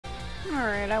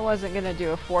Alright, I wasn't gonna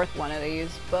do a fourth one of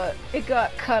these, but it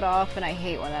got cut off and I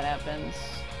hate when that happens.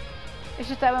 It's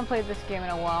just I haven't played this game in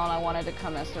a while and I wanted to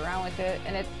come mess around with it,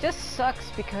 and it just sucks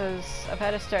because I've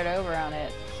had to start over on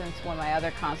it since when my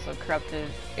other console corrupted.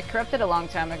 It corrupted a long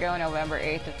time ago, November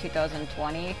 8th of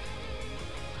 2020.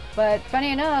 But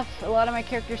funny enough, a lot of my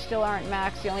characters still aren't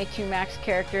maxed. The only two max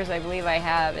characters I believe I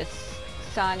have is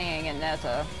Sonny and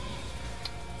Neza.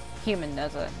 Human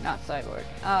Neza, not Cyborg.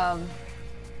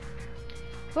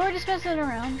 But we're just messing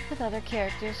around with other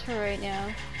characters for right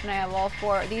now. And I have all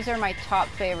four. These are my top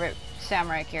favorite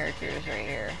samurai characters right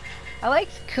here. I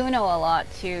liked Kuno a lot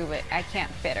too, but I can't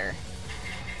fit her.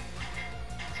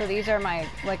 So these are my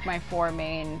four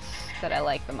mains that I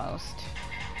like the most.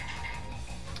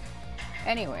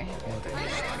 Anyway.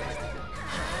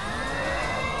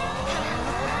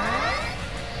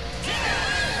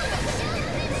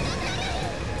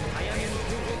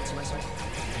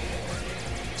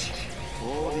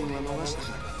 Odin は逃した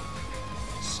か。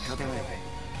仕方ない。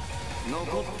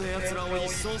残った奴らを一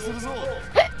掃するぞ。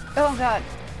Oh god.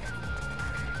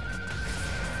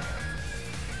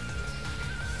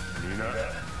 みんなよ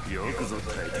くぞ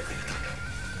耐えてくれた。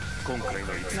今回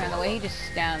の戦 Man, the way he just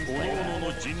stands 各 like 々 that.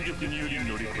 の尽力により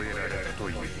乗り越えられたと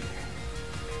いう。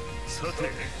さ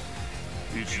て、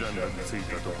一段落つい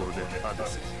たところでアデ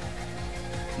ス。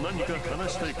何か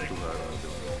話したいことがあるので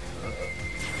は。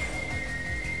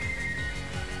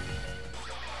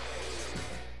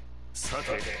さ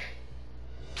て。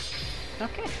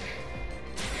Okay.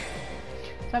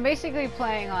 So I'm basically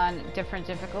playing on different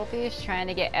difficulties, trying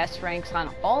to get S ranks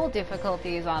on all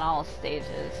difficulties on all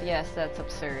stages. Yes, that's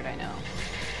absurd, I know.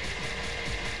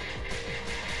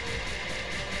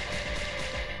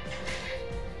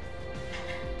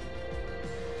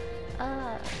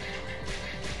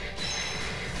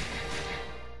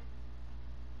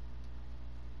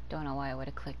 Don't know why I would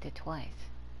have clicked it twice.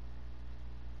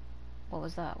 What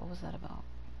was that? What was that about?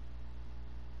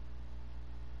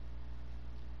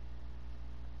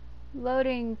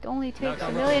 Loading only takes a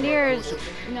million years.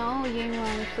 No,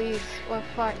 Yingwang, please. What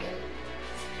fuck?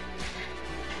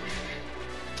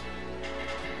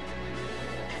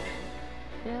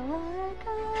 Feel like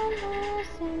I'm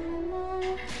lost in the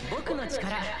night. Oh,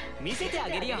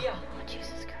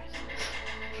 Jesus Christ.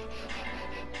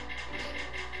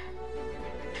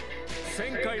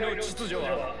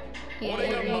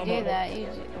 Yeah, you do that. You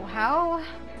do. How?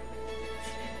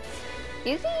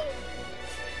 Is he?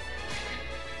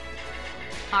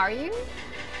 Are you?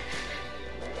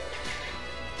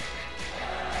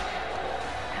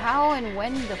 How and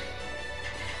when the...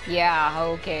 Yeah,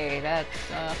 okay, that's,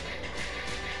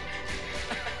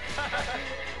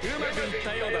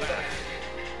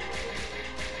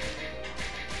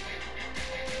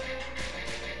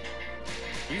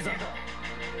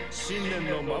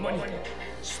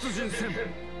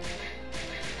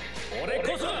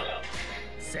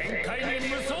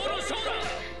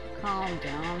 calm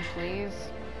down, please.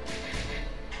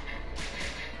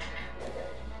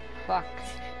 Fuck.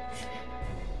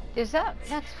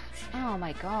 That's... Oh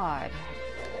my god.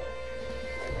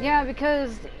 Yeah,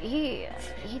 because he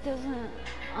doesn't...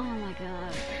 Oh my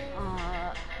god.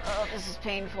 Oh, this is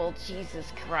painful.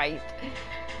 Jesus Christ.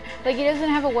 Like, he doesn't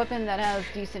have a weapon that has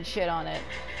decent shit on it.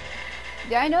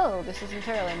 Yeah, I know. This is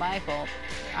entirely my fault.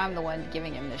 I'm the one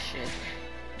giving him this shit.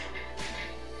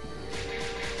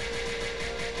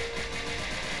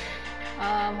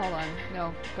 Hold on.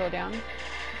 No, go down.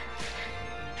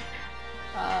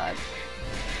 I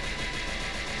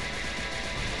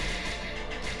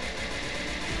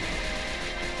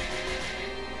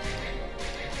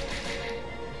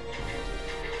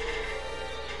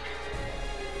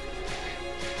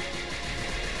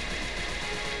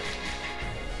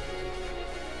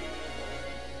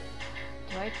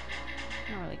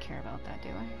don't really care about that, do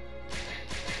I?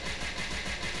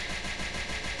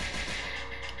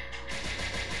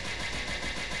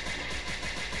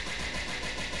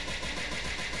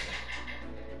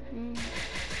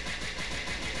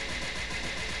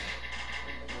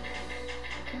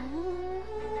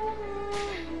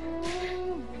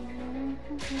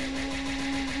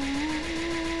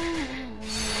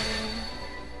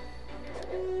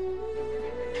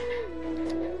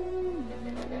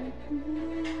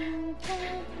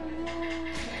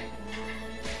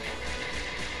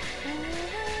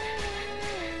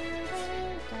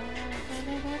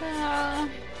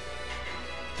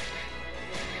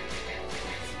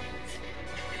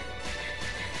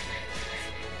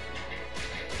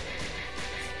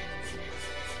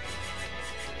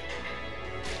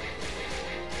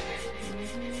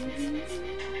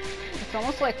 It's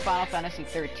almost like Final Fantasy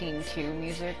 13 2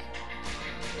 music.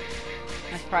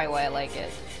 That's probably why I like it.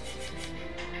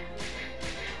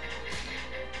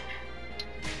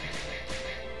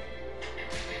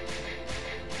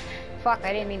 Fuck,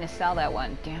 I didn't mean to sell that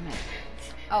one. Damn it.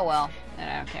 Oh well, and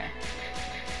I don't care.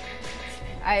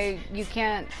 You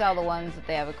can't sell the ones that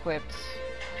they have equipped.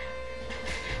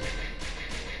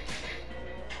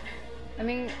 I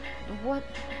mean, what?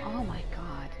 Oh my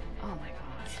god. Oh my god.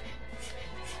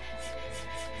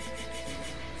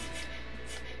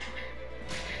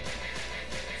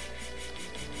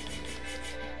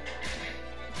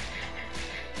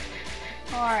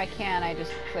 Or I can, I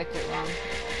just clicked it wrong.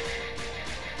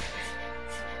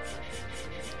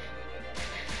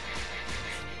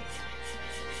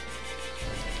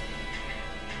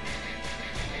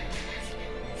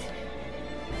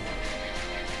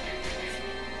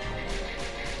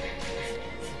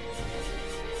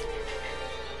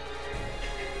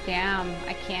 Damn,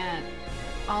 I can't.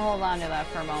 I'll hold on to that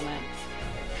for a moment.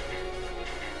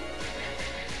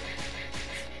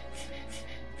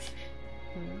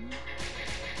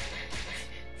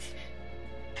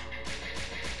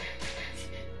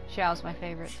 Xiao's my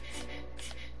favorite.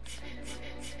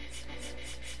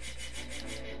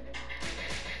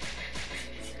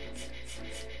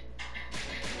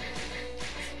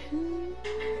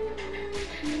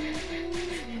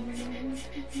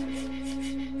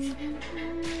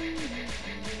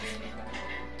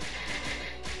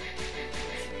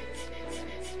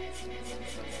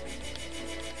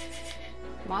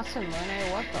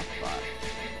 Masamune, what the fuck?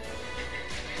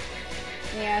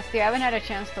 Yeah, see, I haven't had a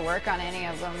chance to work on any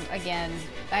of them again.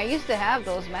 I used to have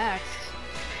those maxed.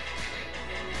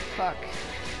 Fuck.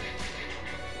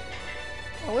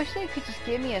 I wish they could just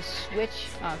give me a switch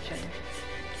option.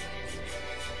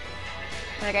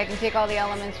 Like, I can take all the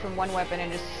elements from one weapon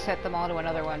and just set them all to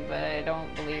another one, but I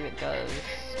don't believe it does.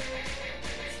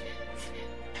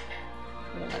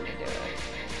 Let me do it.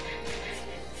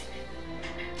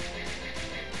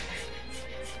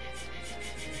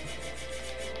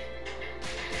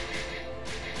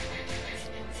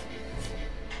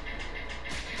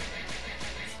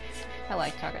 I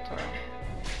like Tagatoro.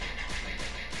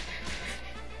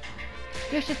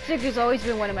 Yoshitsugu's always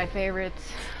been one of my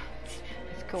favorites.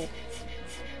 It's cool.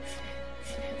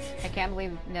 I can't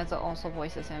believe Neza also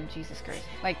voices him. Jesus Christ.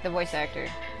 Like, the voice actor.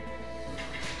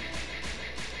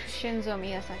 Shinzo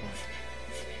Miyazaki.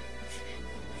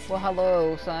 Well,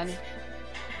 hello, son.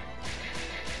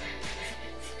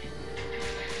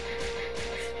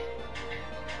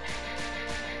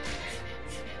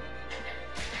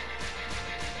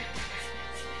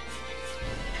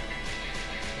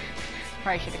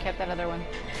 Probably should have kept that other one.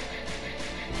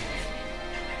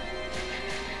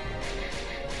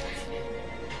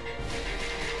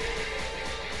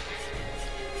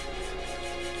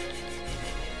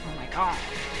 Oh my god.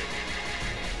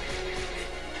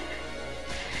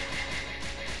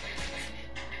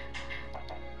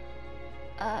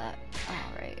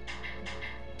 Alright.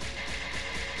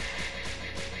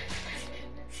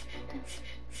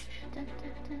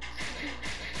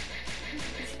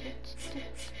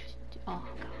 Oh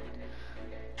god.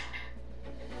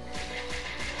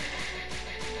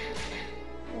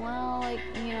 Well, like,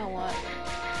 you know what?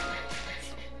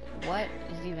 What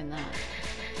is even that?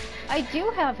 I do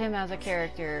have him as a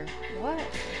character. What?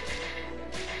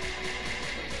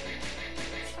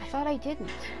 I thought I didn't.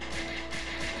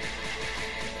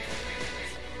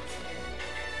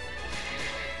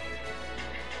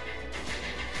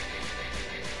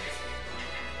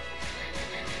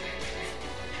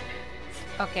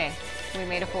 Okay, we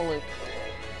made a full loop.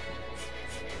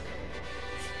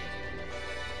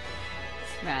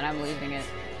 Man, I'm losing it.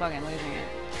 Fucking losing it.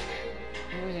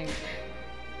 I'm losing it.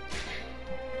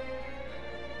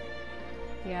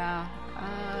 Yeah,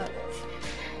 I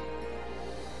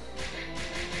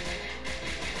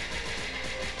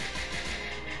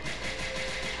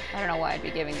don't know why I'd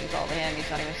be giving these all to him. He's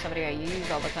not even somebody I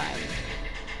use all the time.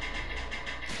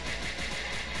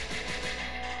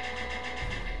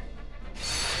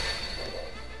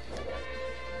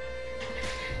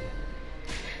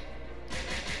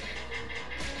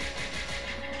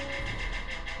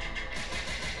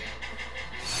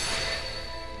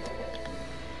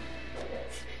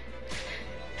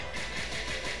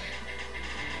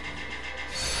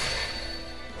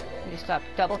 You stop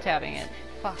double tapping it.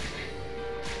 Fuck.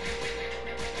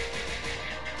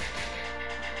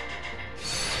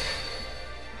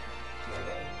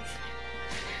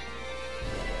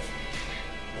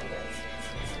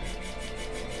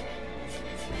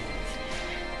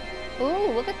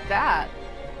 Ooh, look at that.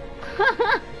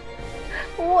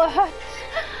 What?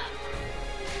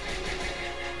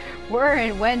 Where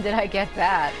and when did I get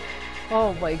that?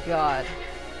 Oh my god.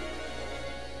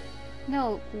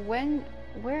 No, when?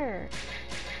 Where?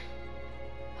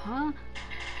 Huh?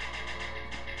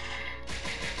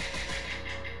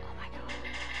 Oh my god.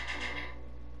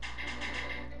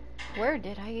 Where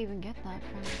did I even get that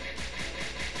from?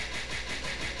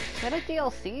 Is that a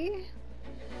DLC?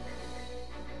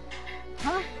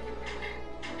 Huh?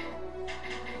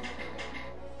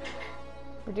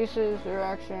 Reduces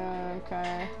reaction,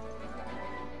 okay.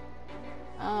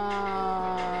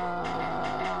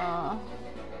 I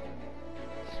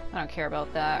don't care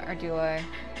about that, or do I?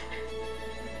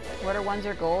 What are ones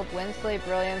are gold? Windsley,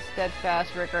 Brilliance,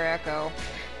 Steadfast, Rigor, Echo.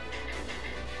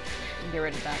 Get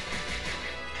rid of that.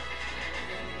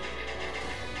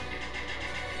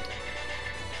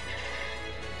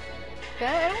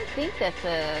 I don't think that's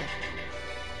a...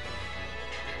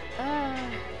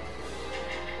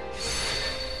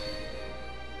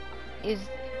 Is...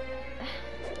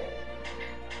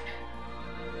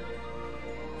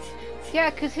 Yeah,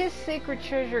 because his sacred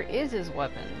treasure is his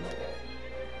weapon.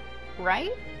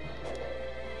 Right?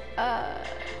 I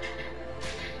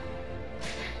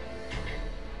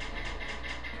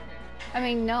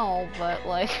mean, no, but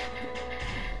like...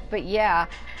 But yeah,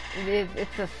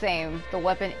 it's the same. The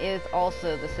weapon is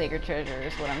also the sacred treasure,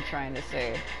 is what I'm trying to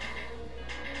say.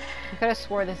 I could have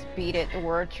swore this Beat It, the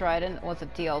word Trident, was a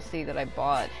DLC that I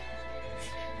bought.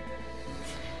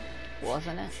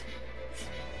 Wasn't it?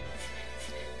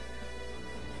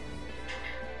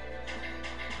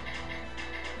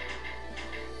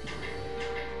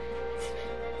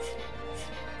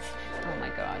 Oh my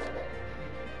god.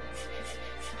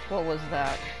 What was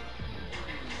that?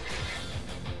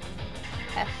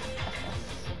 S.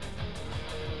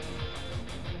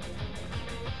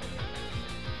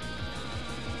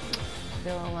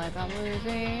 Feel like I'm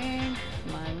losing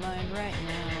my mind right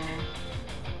now.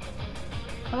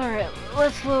 Alright,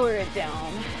 let's lower it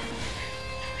down.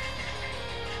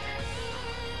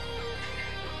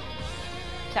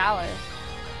 Chalice.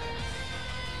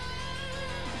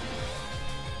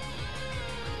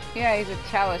 Yeah, he's a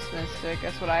chalice mystic.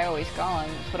 That's what I always call him.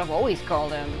 That's what I've always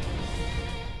called him.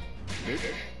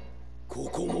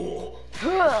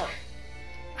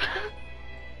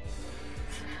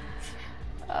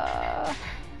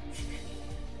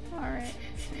 Alright.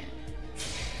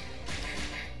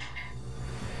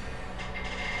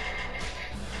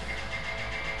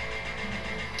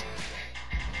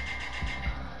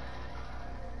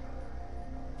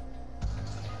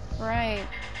 Right.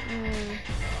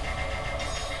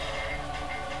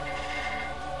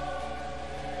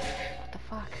 What the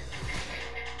fuck?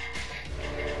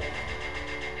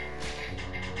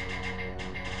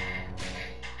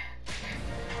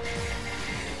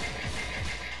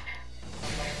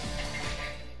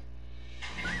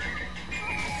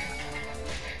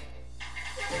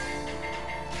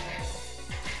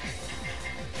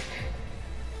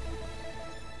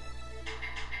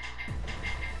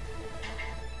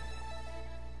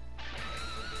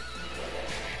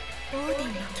 Odin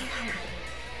の気配、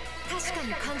確か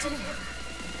に感じるわ。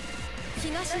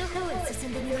東の方へ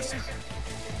進んでみましょう。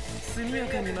速や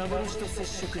かに幻と接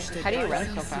触して How do you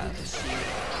run so fast? シ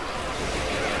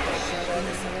ャドウ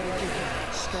に触る気配が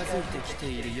近づいてきて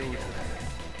いるようだ。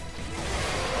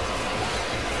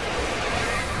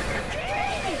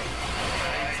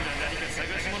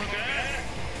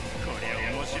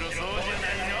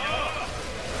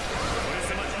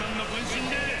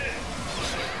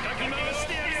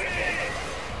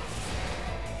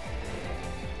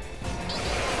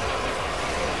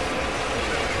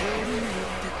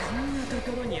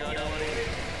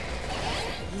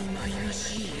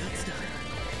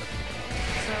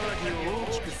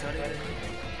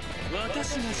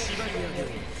私が縛り上げる。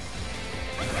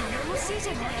頼もしいじ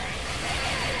ゃない。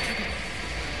けど、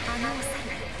穴を去る。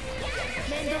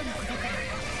面倒なことから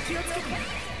気をつけてね。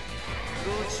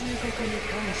ご忠告に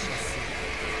感謝する。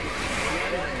我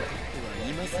らにとっては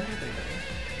今更だよ。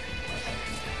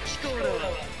キコーラは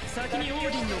先にオーデ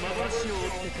ィンの幻を追っ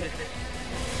てくれ。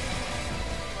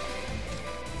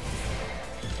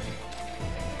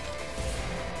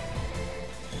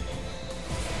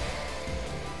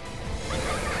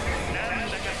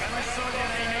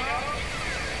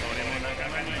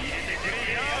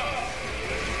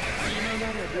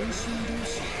分身同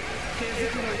士手遣い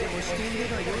でもしていれ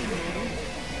ばよいもの。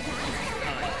相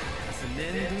変わらず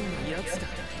面倒なやつだ。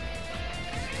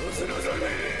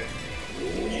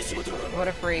What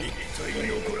a freak. こ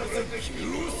ら悟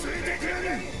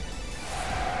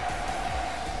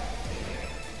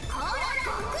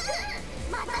空、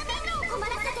また面倒を困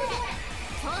らせて。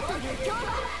今日という今日は。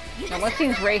Now, what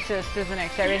seems racist isn't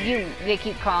accepted. They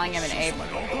keep calling him an ape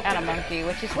and a monkey,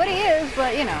 which is what he is,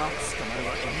 but you know.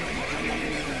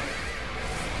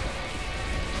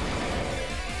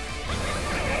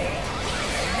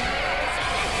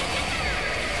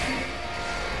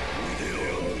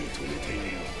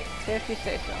 Okay, if you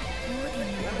say so.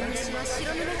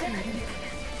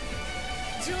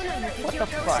 What the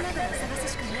fuck?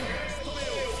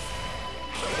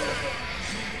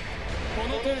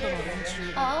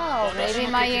 Oh, maybe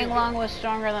my Yinglong was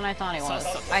stronger than I thought he was.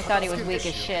 I thought he was weak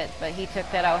as shit, but he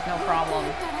took that out with no problem.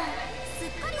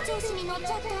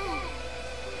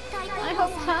 I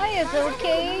hope Tai is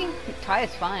okay. Tai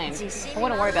is fine. I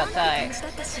wouldn't worry about Tai.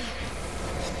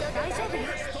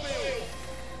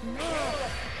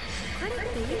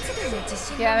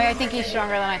 Yeah, I mean, I think he's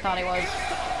stronger than I thought he was.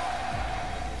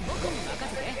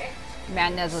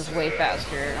 Madness was way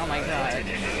faster. Oh my god.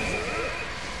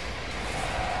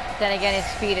 Then again, his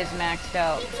speed is maxed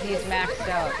out. He's maxed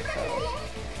out, so...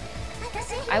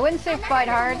 I wouldn't say fight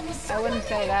hard. I wouldn't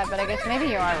say that, but I guess maybe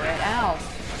you are right. Ow.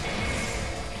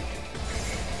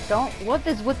 Don't... What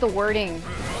is with the wording?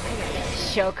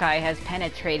 Shokai has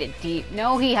penetrated deep.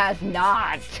 No, he has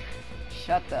not!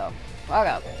 Shut the fuck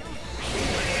up.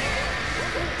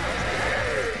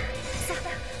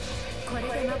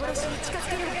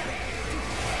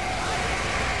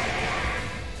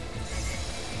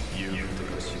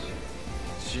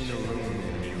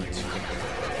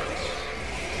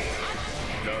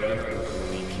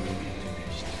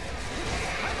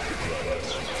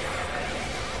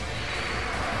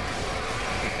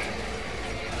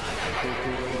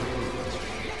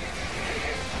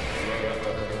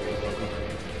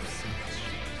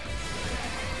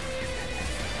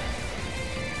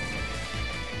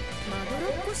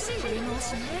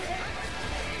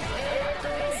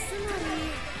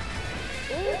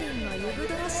オーディンがユグ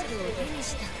ドラシルを手に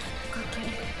したきっかけ、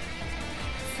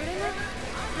それが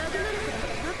ラグナロク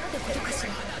だったってことかしら。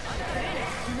こ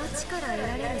の地から得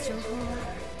られる情報は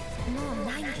もう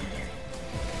ないみたい。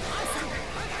さあ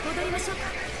戻りましょうか。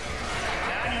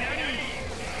なになに、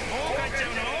もう帰っちゃ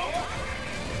うの？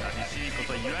寂しいこ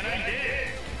と言わない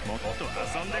で、もっと遊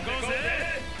んでこうぜ。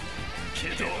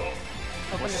けど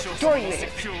星をその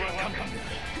説教は勘弁だ。っ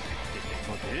て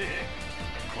ことで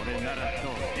これならど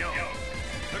うよ。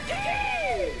まっ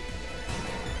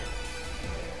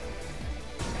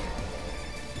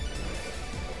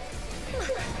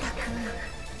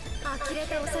たく呆れ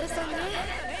たお猿さんね。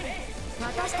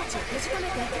私たちを閉じ込め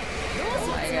てどうす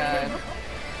るつもりなの？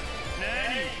何？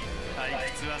退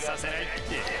屈はさせないって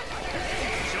ち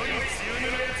ょい強め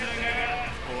のやつらが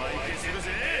お相手するぜ。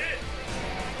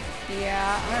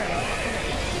Yeah, alright.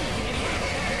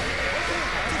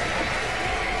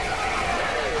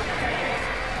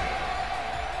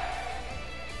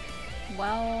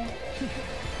 Well...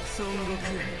 孫悟空、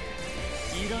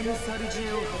いらぬサルジ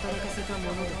ェを働かせた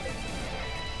ものだ。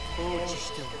放置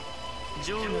しては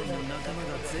城内の仲間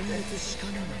が全滅しか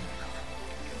ねないのか。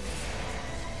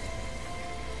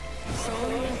そう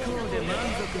いう風で満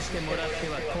足してもらって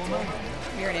は困るな。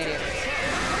You're an idiot.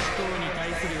 人に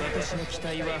対する私の期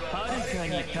待ははるか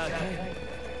に高い。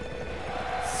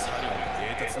猿に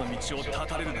冷徹な道を断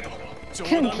たれるなど冗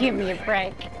談だ。Give me a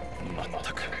break. まっ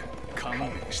たく勘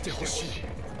弁してほしい。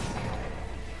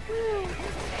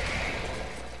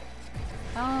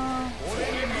ああ。俺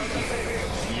に任せ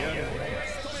ろ。いやだ。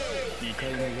異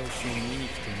界の様子を見に来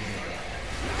てみれば、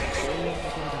こんなと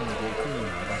ころでも僕に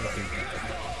暴れていた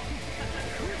か。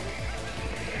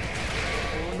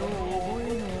この覚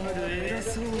えのある偉そ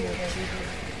うな気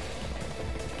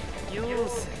分。妖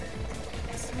精、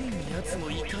ついに奴も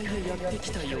異界へやって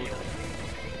きたようだ。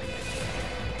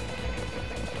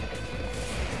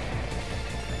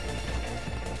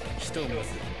ひとまず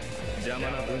邪魔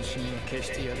な分身は消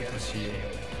してやるとしよう。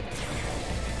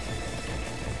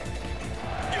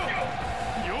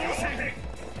妖精！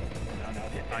なん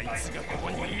であいつがここ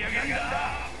にいやがんだ。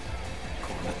こ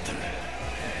うなったら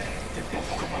でボ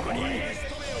コボコに。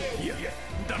いや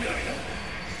ダメだ。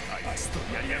あいつと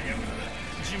やり合うのが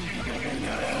準備がないな。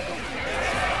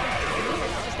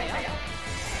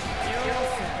妖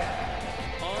精、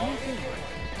あの手は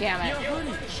Damn it. やはり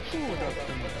貴公だっ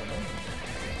たのかな。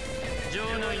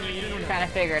Kind of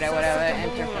figured I would have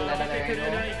entered from that other angle.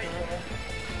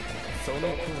 その声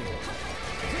は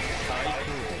最高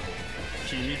だ。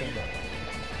君だな。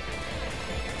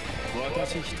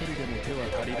私一人でも手は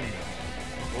足りるが、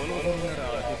この分なら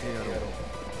当ててやろう。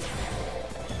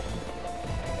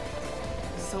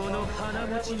その鼻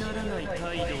持ちならない態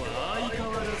度は相変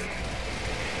わらず。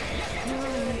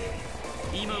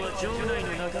今は城内の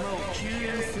仲間を救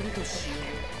援するとしよう。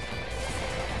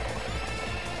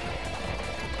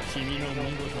君の見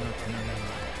事な手柄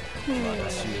は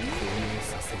私を高揚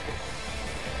させる。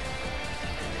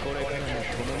これからも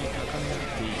共に高め合っ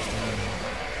ていきたいもの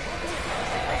だ。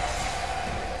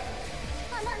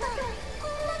あなた、こん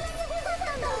なにすごかっ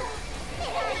たんだ。偉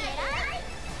い偉い。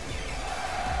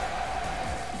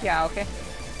Yeah, okay.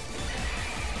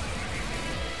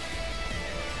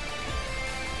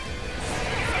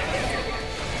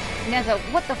 Neza,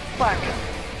 what the fuck?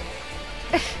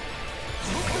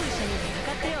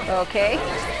 Okay.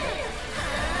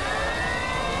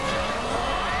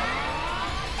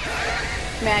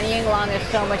 Man, Yinglong is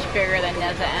so much bigger than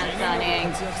Neza and Sun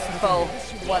Ying. Both.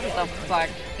 What the fuck?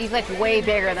 He's like way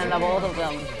bigger than the both of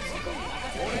them.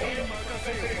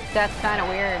 That's kind of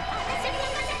weird.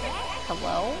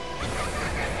 Hello?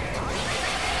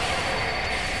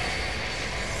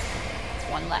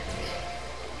 One left.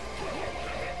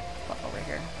 Fuck over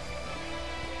here.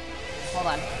 Hold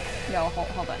on. No, hold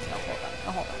on. No, hold on.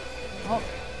 No, hold on. Hold on.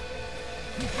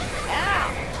 Ow!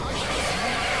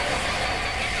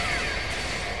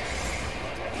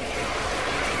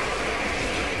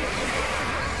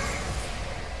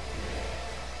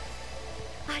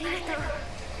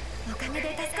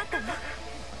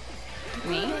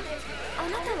 Me?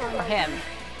 Or him?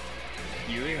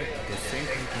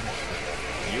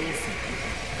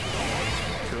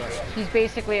 He's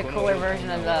basically a cooler version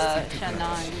of the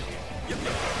Shannon.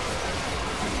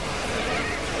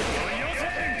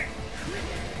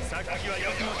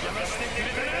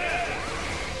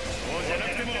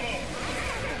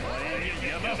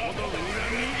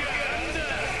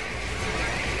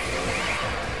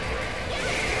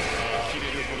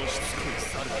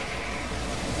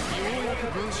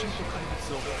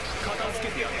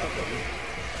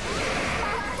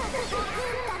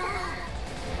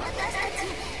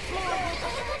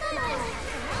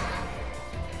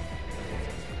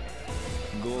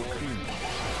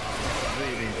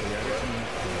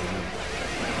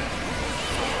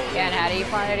 Yeah, and how do you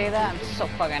plan to do that? I'm so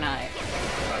fucking high.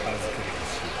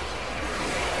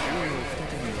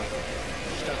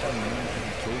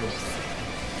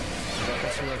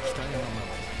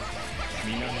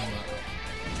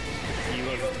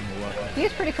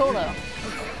 He's pretty cool though.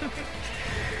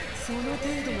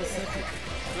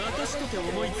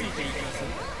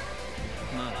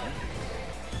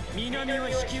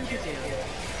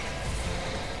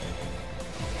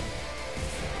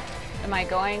 Am I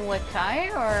going with Tai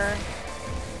or?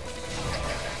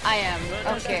 I am.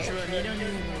 Okay.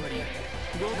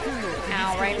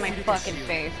 Ow, right in my fucking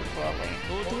face. It's lovely.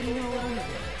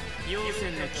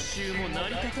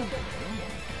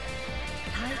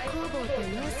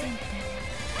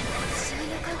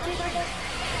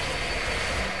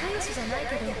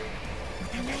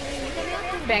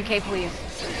 Bankei, please.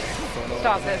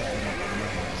 Stop this.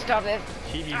 Stop it.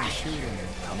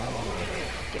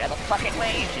 Get out of the fucking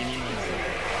way.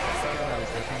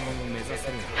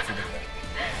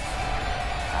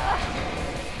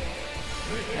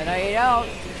 And I don't.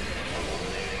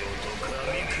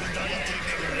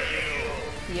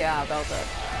 Yeah, about that.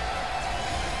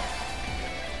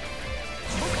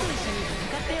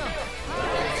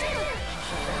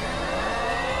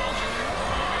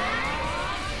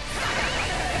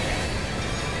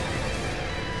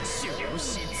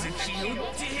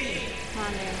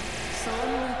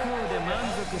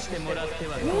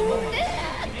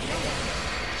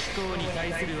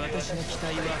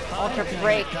 Ultra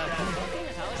break.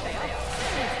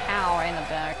 Ow, right in the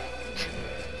back.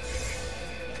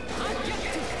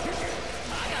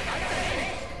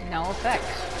 No effect.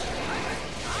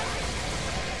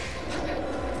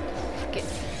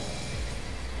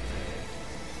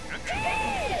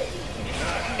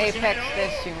 Apex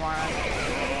this, you moron.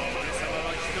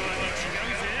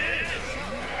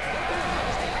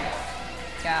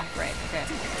 Yeah, right, okay.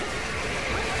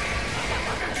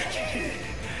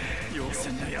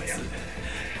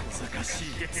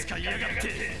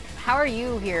 How are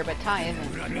you here, but Tai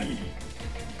isn't?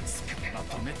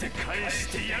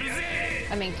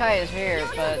 I mean, Tai is here,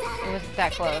 but it wasn't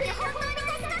that close.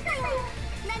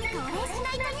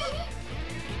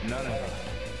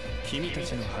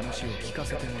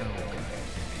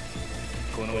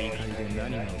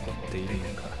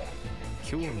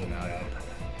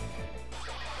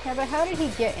 Yeah, but how did he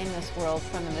get in this world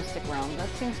from the Mystic Realm? That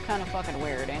seems kind of fucking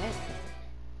weird, ain't it?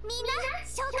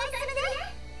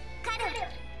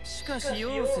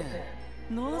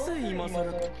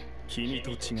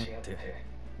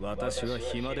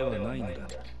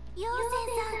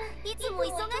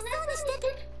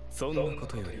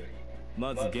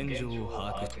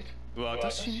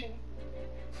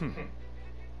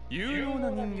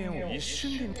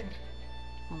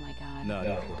 Oh my god.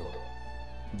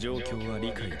 状況は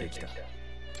理解できた。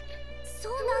そ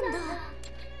うなんだ。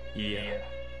いや、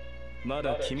ま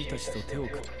だ君たちと手を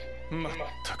組む。まっ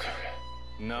たく、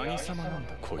何様なん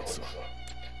だこいつは。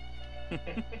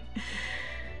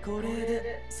これ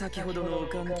で先ほどのお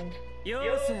金。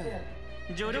妖精、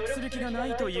助力する気がな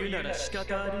いというなら仕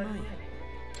方あるまい。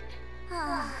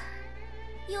はあ、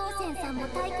陽泉さんも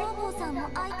太公望さんも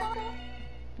相変わらず。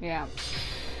 Yeah.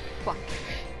 Fuck.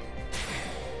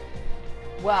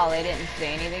 Well, they didn't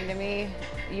say anything to me.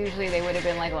 Usually they would have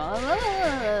been like, oh,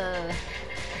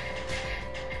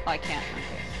 I can't.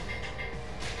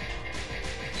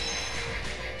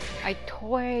 Okay.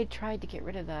 I tried to get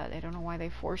rid of that. I don't know why they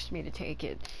forced me to take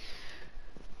it.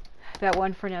 That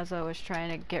one Ferneza was trying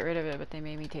to get rid of it, but they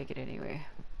made me take it anyway.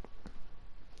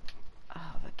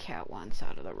 Oh, the cat wants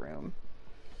out of the room.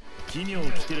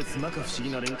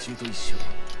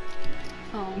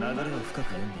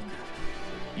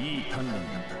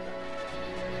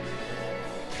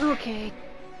 Okay.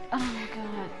 Oh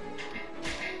god.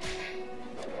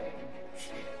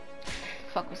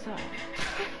 The fuck was that?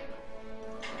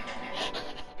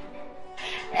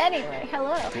 Anyway,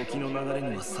 hello.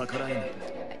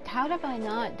 How have I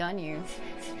not done you?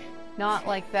 Not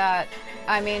like that.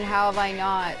 I mean, how have I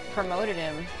not promoted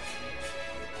him?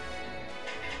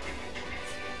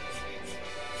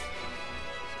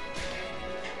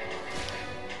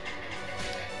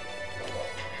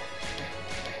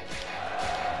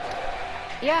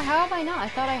 Yeah, how have I not? I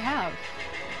thought I have.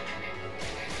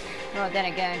 Well, then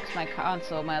again, because my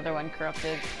console, my other one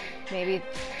corrupted. Maybe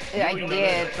I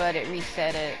did, but it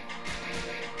reset it.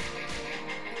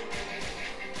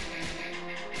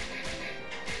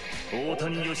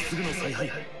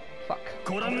 Fuck.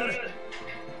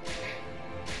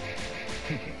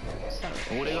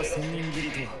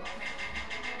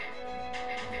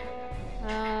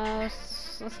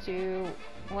 Let's do...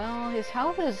 Well, his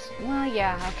health is... Well,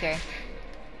 yeah, okay.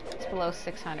 It's below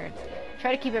 600.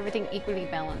 Try to keep everything equally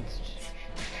balanced.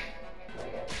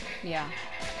 Yeah.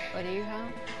 What do you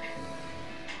have?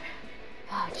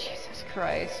 Oh, Jesus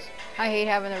Christ. I hate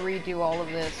having to redo all of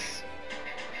this.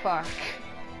 Fuck.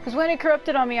 Because when it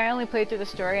corrupted on me, I only played through the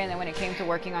story, and then when it came to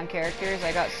working on characters,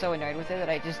 I got so annoyed with it that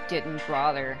I just didn't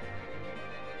bother.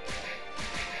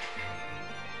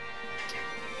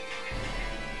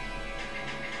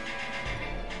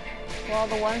 Well,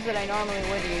 the ones that I normally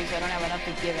would use, I don't have enough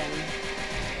to give him.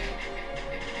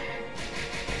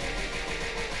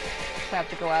 So I have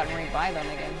to go out and rebuy them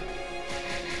again.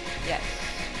 Yes.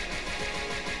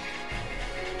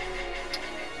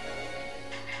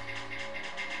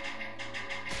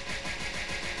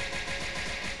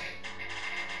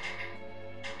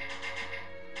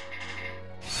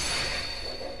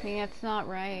 I mean, it's not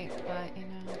right, but, you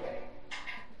know.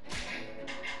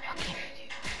 What can I do?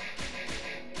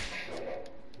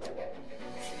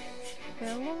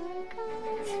 Feel like I'm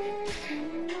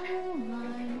losing my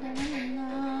mind.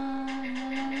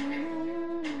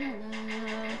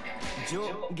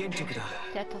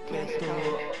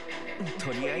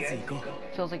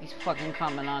 Feels like he's fucking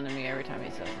coming on to me every time he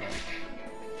says that.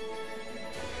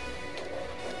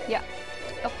 Yeah.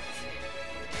 Oh.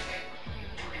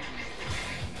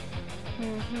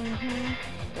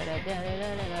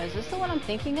 Is this the one I'm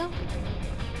thinking of?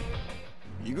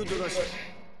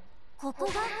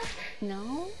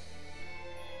 No?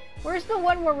 Where's the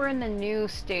one where we're in the new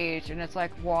stage and it's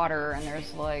like water and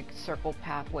there's like circle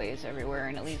pathways everywhere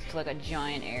and it leads to like a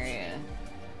giant area?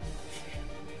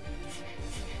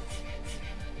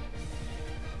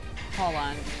 Hold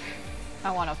on.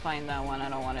 I want to find that one. I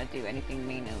don't want to do anything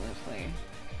meaninglessly.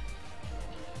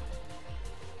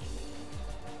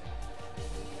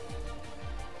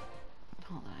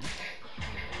 Hold on.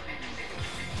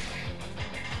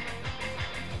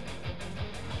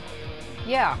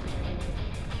 Yeah.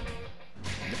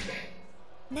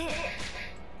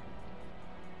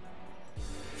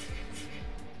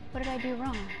 What did I do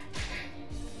wrong?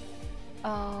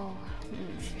 Oh,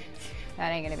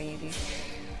 that ain't gonna be easy.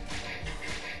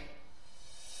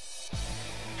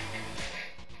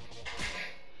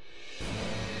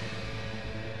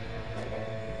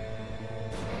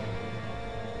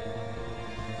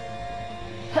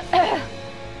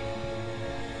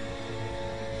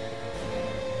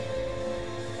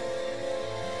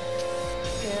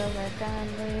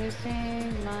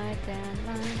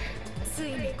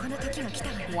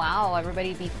 Wow,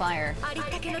 everybody be fire.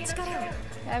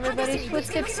 Everybody's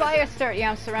twisted fire start.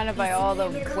 Yeah, I'm surrounded by all the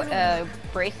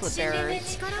bracelet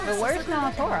bearers. But where's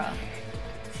Naotora?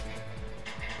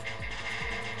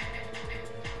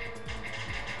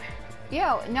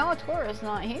 Yeah, Naotora's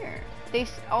not here.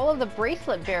 All of the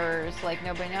bracelet bearers, like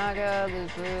Nobunaga,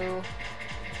 Lubu,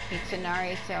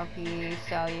 Mitsunari, Selkie,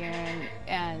 Salyun,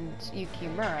 and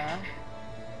Yukimura.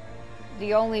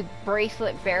 The only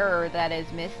bracelet bearer that is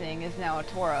missing is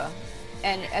Naotora,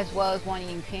 and as well as Wan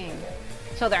Yingping.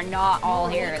 So they're not all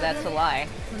here, that's a lie.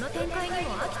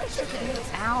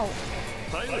 Ow.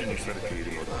 頼りにされてい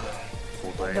るのだ。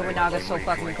 Nobunaga's so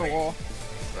fucking cool.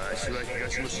 私は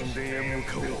東の神殿へ向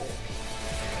かおう。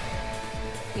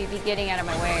 You'd be getting out of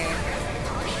my way. I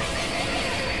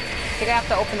think I have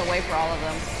to open the way for all of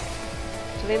them.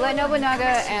 So they let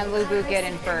Nobunaga and Lubu get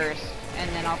in first, and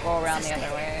then I'll go around the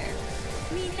other way.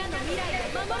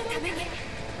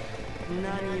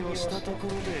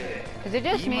 Is it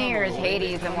just me, or is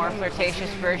Hades a more flirtatious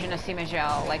version of Sima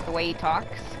Zhao? Like the way he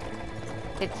talks?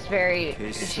 It's very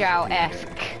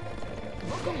Zhao-esque.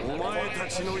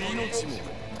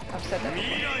 I've said that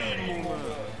before.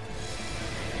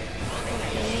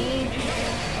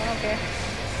 Oh, okay.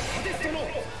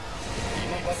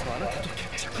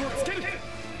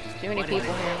 Too many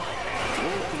people here.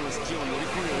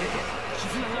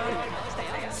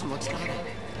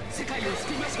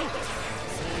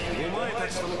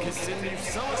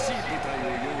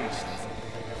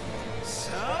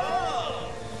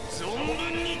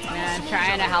 Man,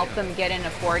 trying to help them get into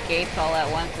 4 gates all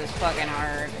at once is fucking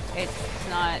hard. It's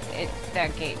not,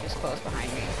 that gate just closed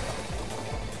behind me.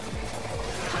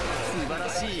 Are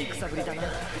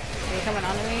you coming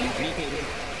on to me?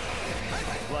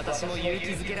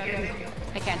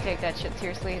 I can't take that shit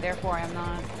seriously, therefore I'm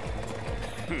not.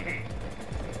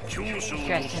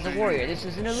 Dressed as a warrior, this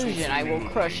is an illusion, I will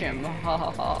crush him. Yeah,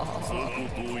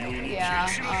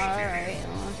 alright.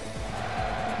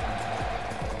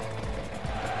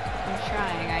 I'm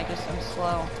trying, I'm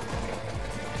slow.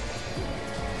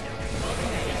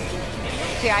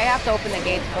 See, I have to open the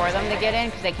gates for them to get in,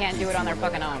 because they can't do it on their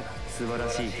fucking own.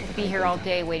 Be here all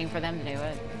day waiting for them to do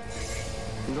it.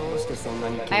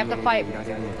 I have to fight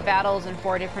battles in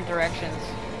 4 different directions.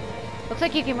 Looks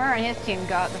like Yukimura and his team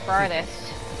got the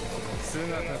farthest.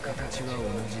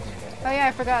 Oh yeah,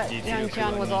 I forgot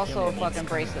Yan-chan was also a fucking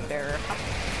bracelet bearer.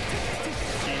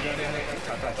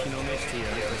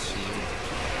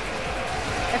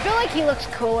 I feel like he looks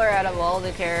cooler out of all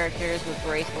the characters with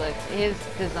bracelets. His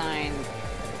design,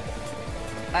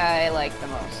 I like the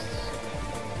most.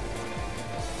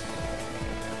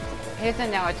 His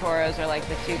and Naotoro's are like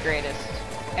the 2 greatest.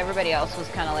 Everybody else was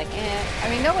kind of like, eh. I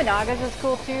mean, Nobunaga's is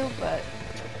cool too, but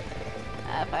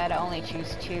if I had to only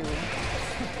choose 2.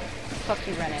 Fuck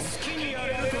you running.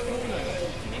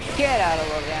 Get out of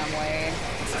the damn way.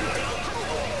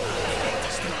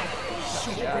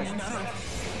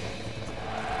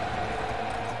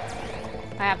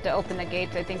 I have to open the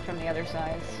gates, I think, from the other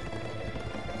sides.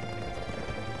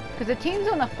 Because the teams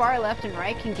on the far left and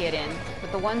right can get in,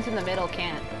 but the ones in the middle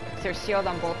can't. They're sealed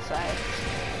on both sides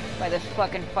by this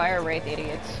fucking fire wraith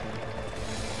idiots.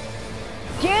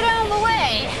 Get out of the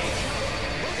way!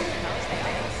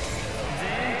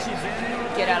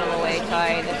 Get out of the way,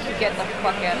 Ty. Get the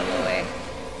fuck out of the way.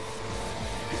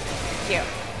 Here.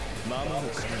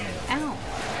 Ow.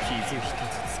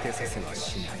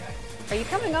 Are you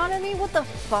coming on at me? What the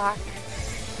fuck?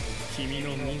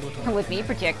 With me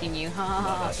protecting you,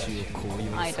 huh?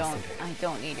 I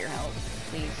don't need your help,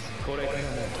 please.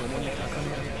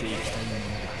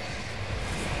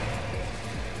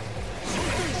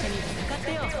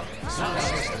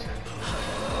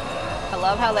 I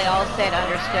love how they all said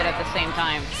understood at the same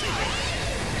time.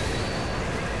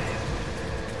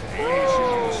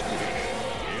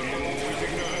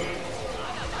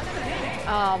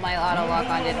 Oh, my auto lock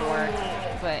on didn't work,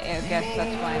 but I guess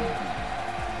that's fine.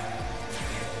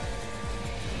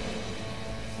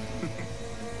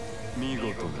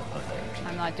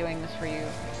 I'm not doing this for you,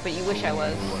 but you wish I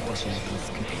was.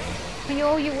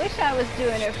 Yo, you wish I was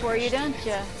doing it for you, don't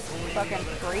you? Fucking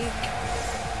freak.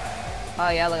 Oh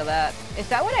yeah, look at that. Is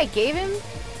that what I gave him?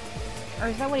 Or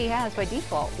is that what he has by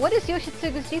default? What is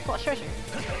Yoshitsugu's default treasure?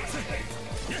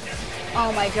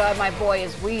 Oh my god, my boy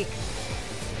is weak.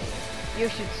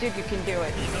 Yoshitsugu can do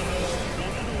it.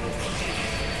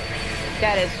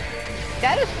 That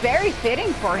is very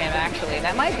fitting for him, actually.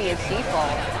 That might be his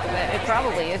default, but it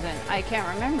probably isn't. I can't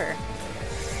remember.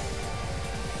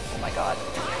 Oh my god.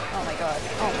 Oh my god.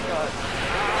 Oh my god.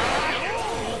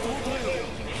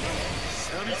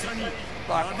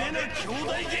 Fuck.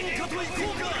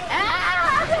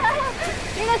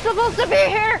 Ah! You're not supposed to be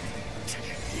here!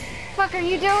 Fuck are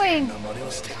you doing? Oh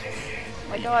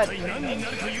my god.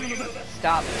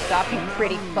 Stop. Stop, you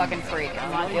pretty fucking freak.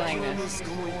 I'm not doing this.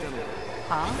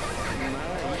 Huh?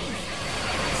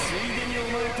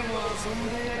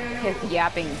 His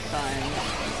yapping son.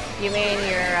 You mean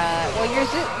your, well,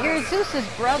 you're Zeus's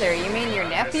brother. You mean your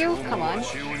nephew? Come on.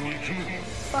 What the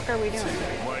fuck are we doing?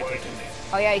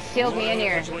 Oh yeah, he sealed me in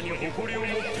here.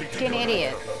 Fucking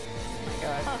idiot. Oh my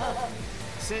god.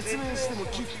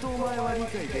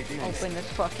 Open this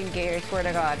fucking gate, I swear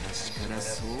to god.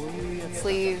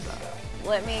 Please.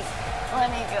 Let me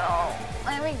go.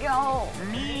 Let me go.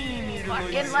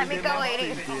 Fucking let me go,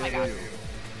 ladies. Oh my god.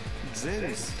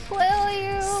 Will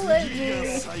you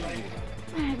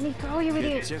let me go, you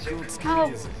idiot.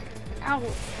 Ow. Ow.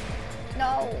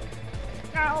 No.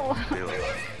 No.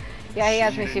 Yeah, he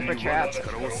has me super trapped.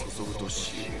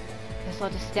 Guess I'll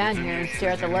just stand here and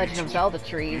stare at the Legend of Zelda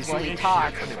trees while he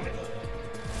talks.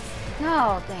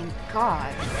 No, thank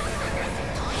God.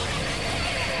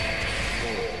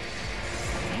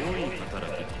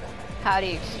 How do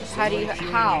you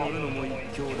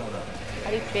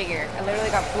figure? I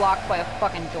literally got blocked by a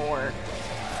fucking door.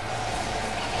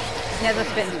 Neza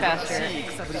spins faster,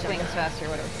 swings faster,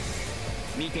 whatever.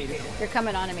 You're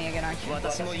coming on to me again, aren't you?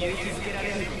 Stop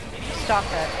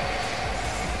that.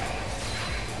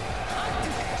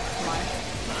 Come on.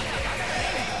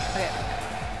 Okay.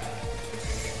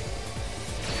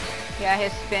 Yeah,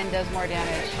 his spin does more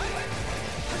damage.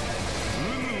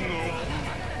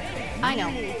 I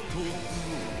know.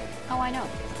 Oh, I know.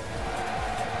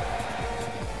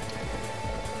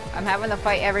 I'm having to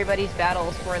fight everybody's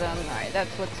battles for them. Alright,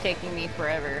 that's what's taking me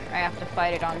forever. I have to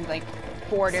fight it on like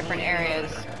 4 different areas.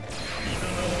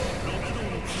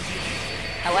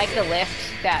 I like the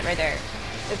lift. That right there.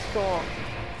 It's cool.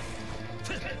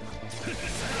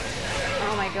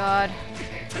 Oh my god.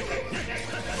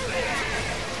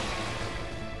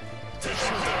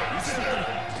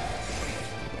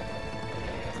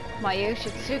 My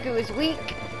Yoshitsugu is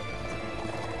weak.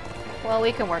 Well,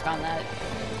 we can work on that.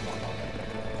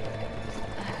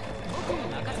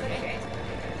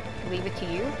 Leave it to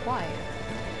you? Why?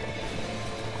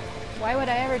 Why would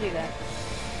I ever do that?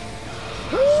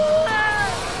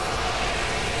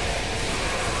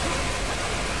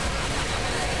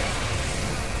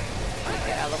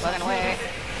 Get out of the fucking way.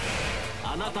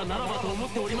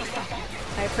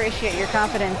 I appreciate your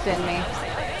confidence in me.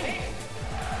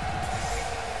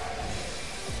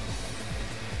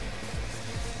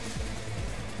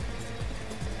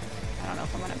 I don't know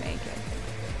if I'm gonna make it.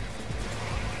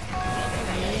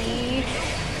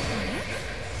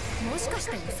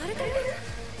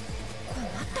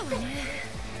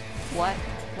 What?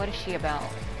 What is she about?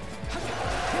 Oh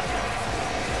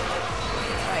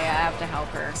yeah, I have to help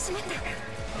her.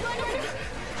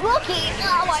 Rookie!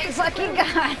 Oh my fucking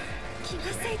god!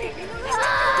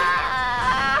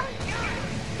 Ah!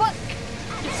 Fuck!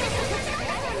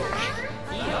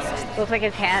 Looks like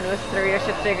his hand was through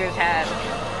Yoshitsugu's head.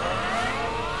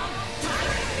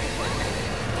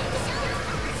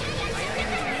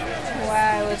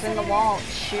 Wow, I was in the wall.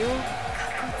 Shoe?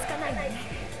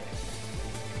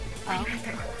 Oh.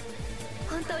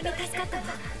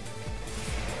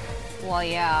 Well,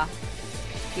 yeah.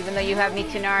 Even though you have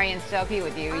Mitsunari and Sophie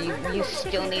with you, you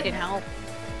still needed help.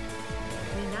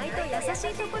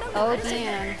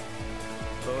 Odin.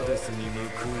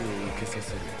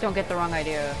 Don't get the wrong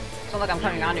idea. It's not like I'm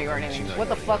coming onto you or anything. What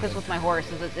the fuck is with my horse?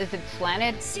 Is it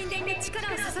slanted? I'm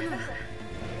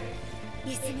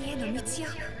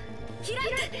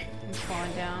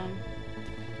falling down.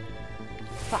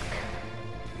 Fuck.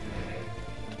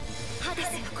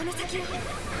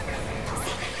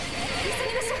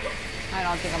 I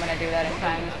don't think I'm gonna do that in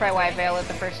time. That's probably why I failed it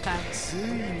the first time.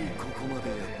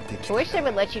 I wish they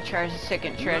would let you charge the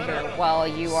second treasure while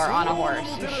you are on a horse.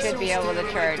 You should be able to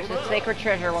charge the sacred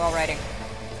treasure while riding.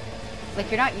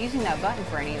 Like, you're not using that button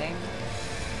for anything.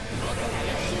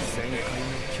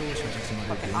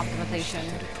 Fucking optimization.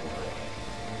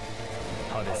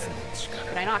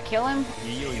 Did I not kill him?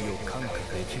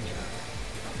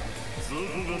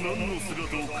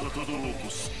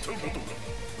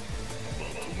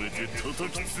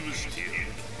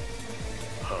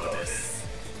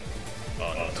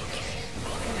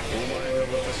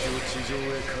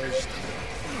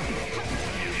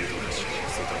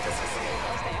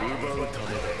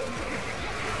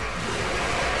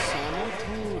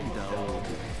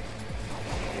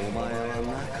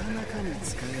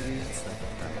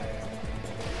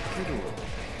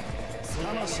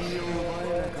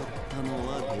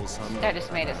 That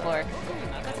just made it slower.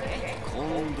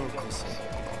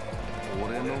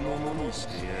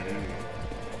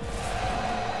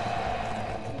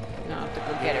 No, I have to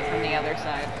go get it from the other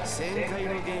side.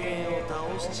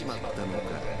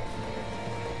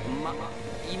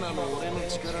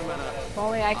 If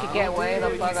only I could get way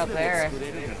the fuck up there.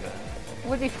 It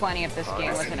would be funny if this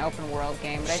game was an open world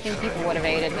game, but I think people would have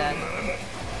hated that.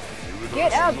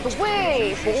 Get out the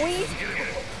way, boy!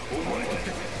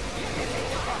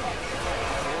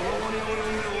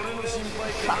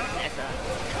 Fuck,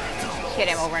 hit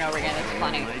him over and over again, it's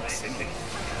funny.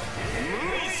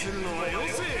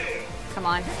 Come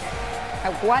on. I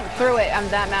went through it. I'm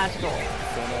that magical.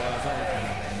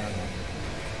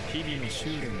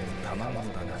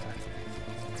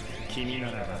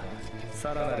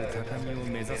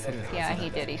 Yeah, he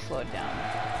did. He slowed down.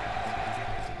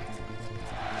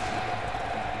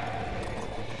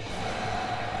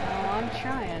 Oh, I'm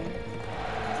trying.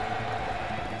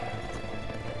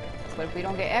 But if we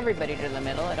don't get everybody to the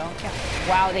middle, I don't count.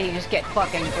 Wow, they just get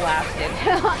fucking blasted.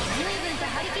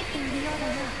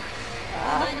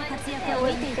 I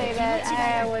wouldn't say that.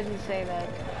 I wouldn't say that.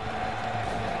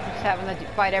 Just having to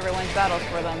fight everyone's battles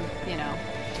for them, you know.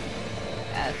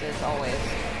 As is always.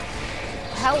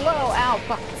 Hello! Ow!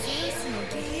 Fuck.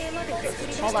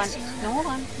 Hold on. No, hold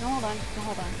on. No, hold on. No,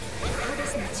 hold on.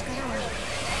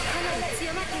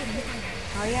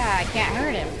 Oh yeah, I can't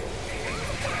hurt him.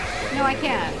 No, I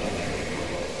can't.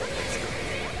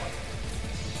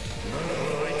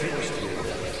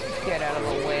 Get out of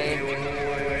the way.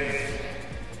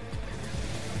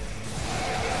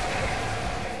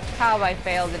 How have I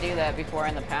failed to do that before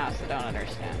in the past? I don't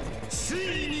understand.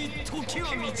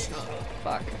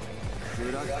 Fuck.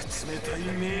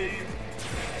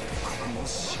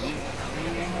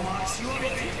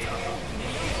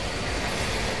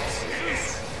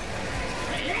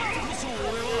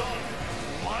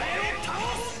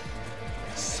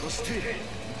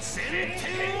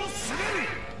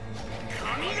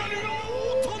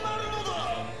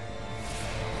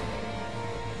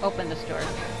 Open this door.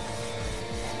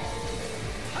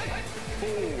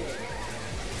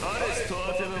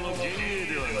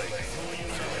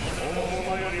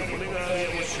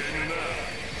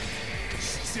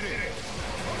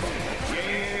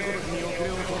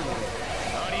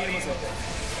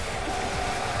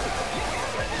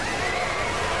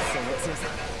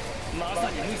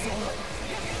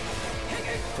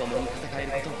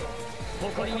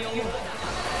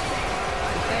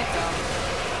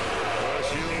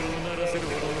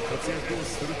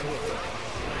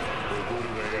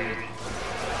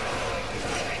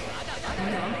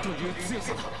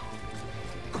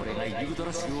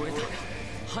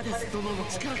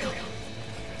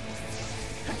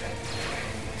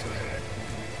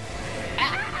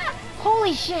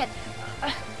 Holy shit!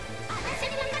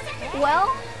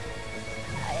 Well?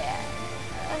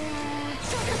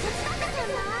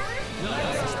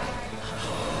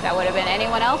 That would have been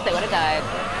anyone else, they would have died.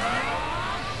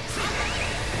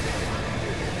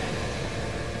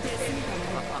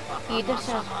 He just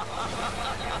said...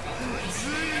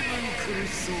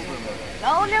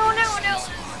 Oh no, no, no!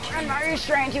 I'm not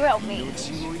restrained, you help me.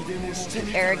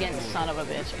 Arrogant son of a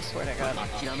bitch, I swear to God.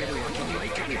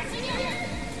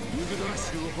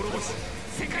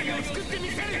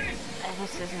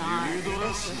 This is not.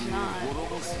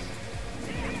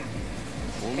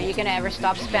 Are you gonna ever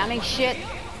stop spamming shit?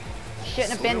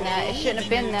 Shouldn't have been that. It shouldn't have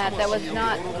been that. That was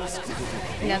not.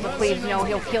 Neza, please, no,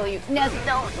 he'll kill you. Neza,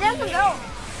 no! Neza, no!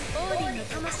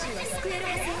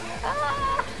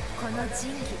 Ah.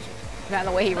 Man,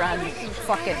 the way he runs,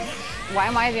 fucking. Why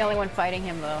am I the only one fighting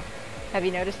him though? Have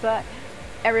you noticed that?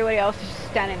 Everybody else is just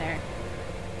standing there.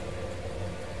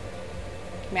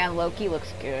 Man, Loki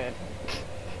looks good.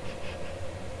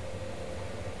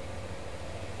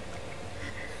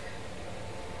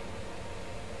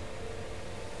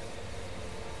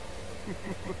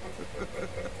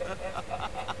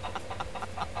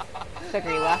 So are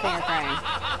you laughing or crying?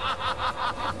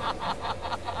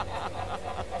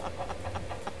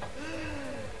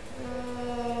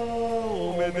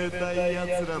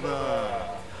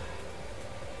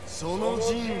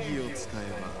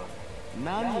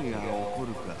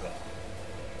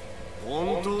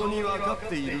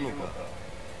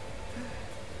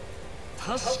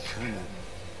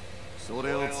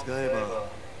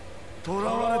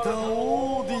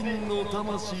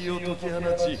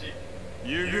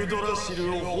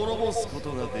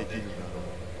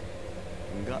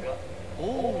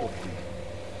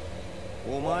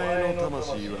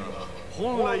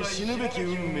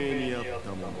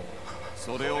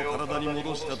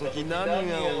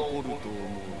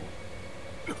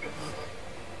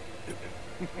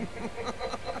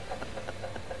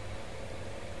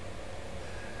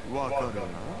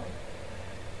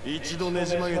一度ね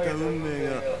じ曲げた運命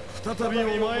が再び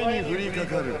お前に降りか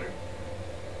かる。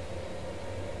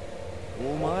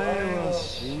お前は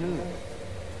死ぬ。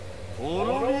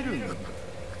滅びるんだ。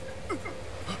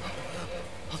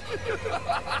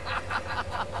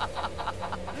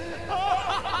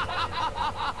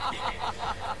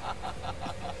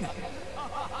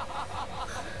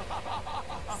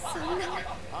そんな。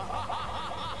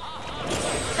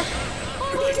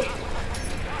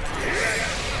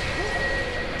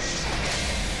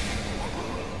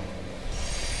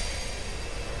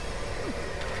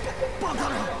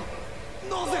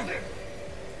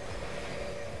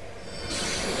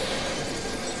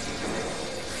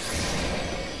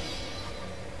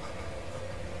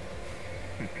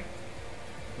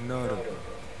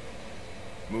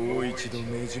一度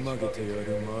ねじ曲げてや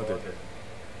るまでだ。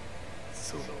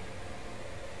そう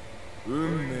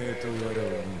運命とやらは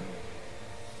ね。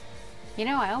 You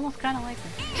know, I almost kind of like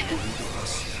this.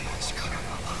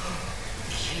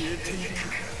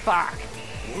 Fuck.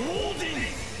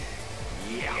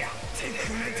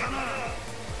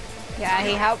 Yeah,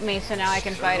 he helped me, so now I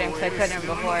can fight him, because I couldn't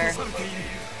before.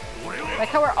 Like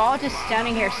how we're all just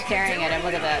standing here staring at him.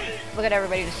 Look at that. Look at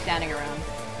everybody just standing around.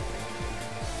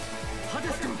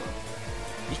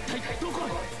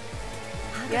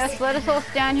 Yes, let us all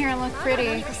stand here and look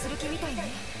pretty.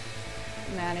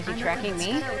 Man, is he tracking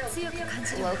me?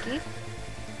 Loki?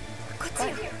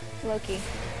 What? Loki.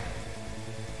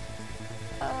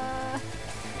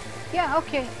 Yeah,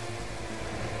 okay.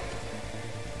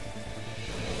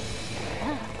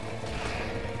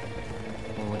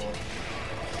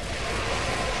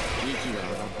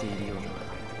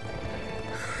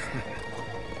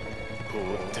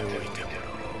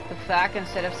 The fact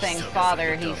instead of saying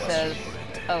father, he says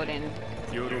Odin.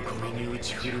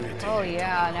 Oh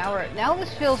yeah, now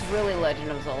this feels really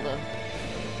Legend of Zelda.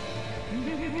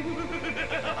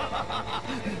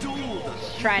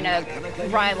 Just trying to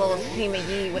rival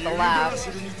Simagi with a laugh.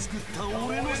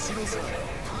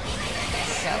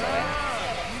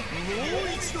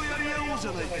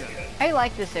 I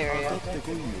like this area.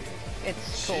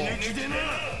 It's cool.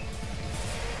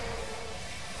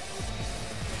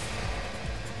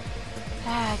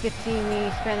 I could see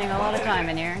me spending a lot of time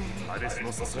in here.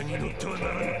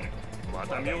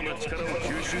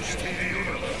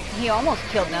 He almost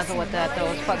killed Nezza with that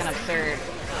though, it's fucking absurd.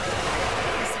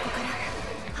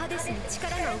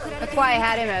 That's why I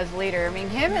had him as leader. I mean,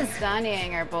 him and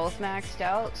Sanyang are both maxed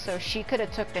out, so she could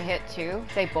have took the hit too.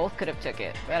 They both could have took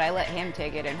it, but I let him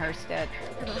take it in her stead.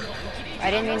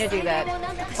 I didn't mean to do that.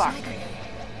 Fuck.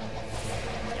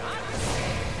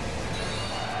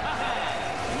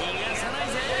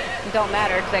 It don't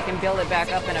matter because I can build it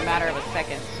back up in a matter of a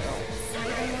second, so.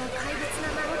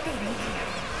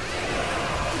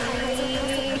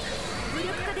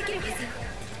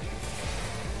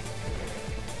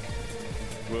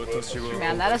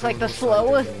 Man, that is like the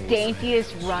slowest,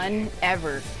 daintiest run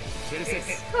ever.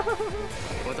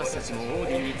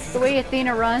 The way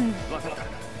Athena runs.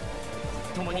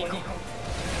 What are you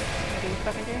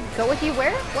fucking doing? Go with you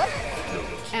where? What?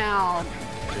 Ow.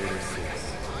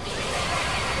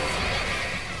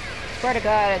 Swear to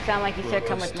God, it sounded like he said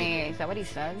come with me. Is that what he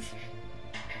says?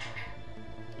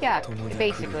 Yeah,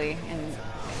 basically. And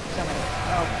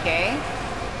okay.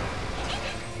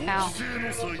 Ow.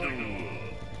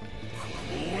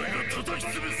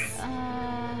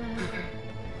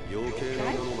 Can I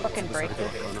fucking break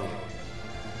this?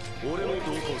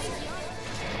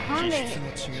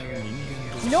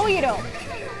 No, you don't!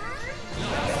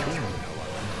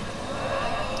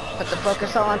 Put the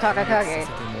focus all on Takakage.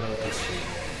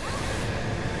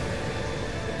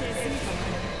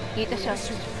 Eat the shell.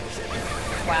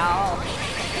 Wow.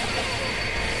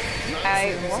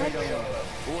 What?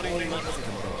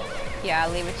 Yeah,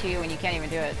 I'll leave it to you when you can't even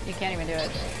do it. You can't even do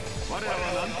it.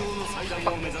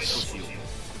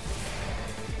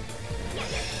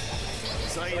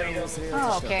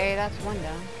 Oh, okay, that's one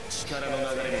down.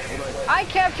 I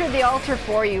captured the altar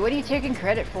for you. What are you taking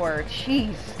credit for?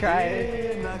 Jeez,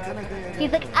 guys.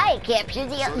 He's like, I captured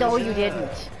the altar. No, you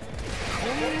didn't.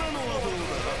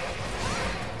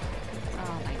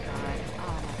 Oh my god.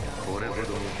 Oh my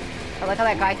god. I like how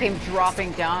that guy came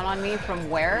dropping down on me from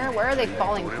where? Where are they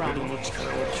falling from?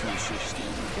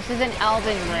 This is an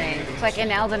Elden Ring. It's like in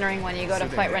Elden Ring when you go to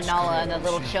fight Renala and the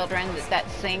little children that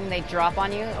sing, they drop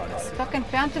on you. Fucking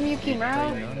Phantom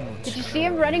Yukimura. Did you see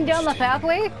him running down the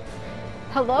pathway?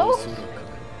 Hello?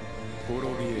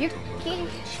 Yuki?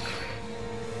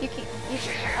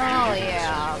 Oh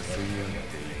yeah.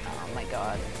 Oh my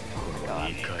god. Oh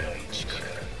my god.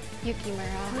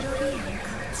 Yukimura.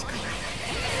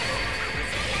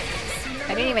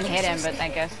 I didn't even hit him, but I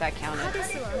guess that counted.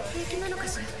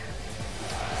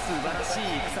 Oh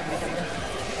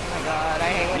my god, I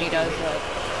hate when he does that.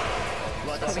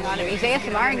 Coming on to me. He's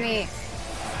ASMRing me.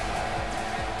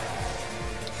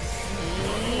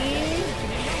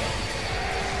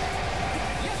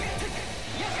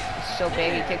 So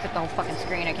big, he takes up the whole fucking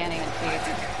screen, I can't even see it.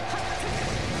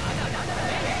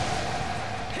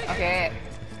 Okay.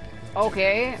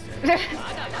 Okay. Oh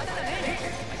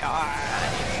my god.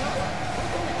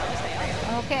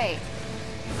 Okay.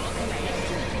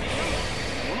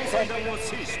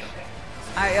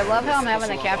 I love how I'm having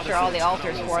to capture all the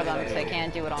altars for them because they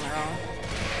can't do it on their own.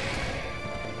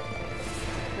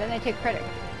 Then they take credit.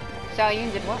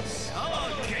 Xiaoyun did what?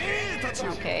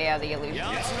 Okay, yeah, the illusion.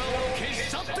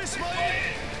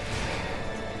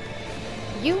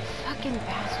 You fucking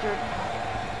bastard.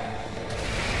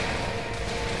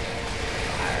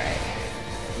 Alright.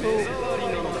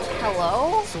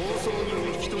 Hello?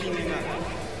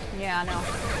 Yeah, I know.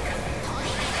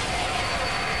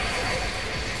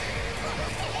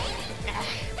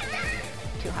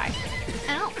 Too high.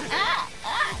 Ow!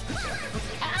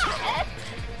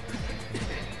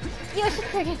 Yes,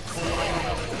 freaking.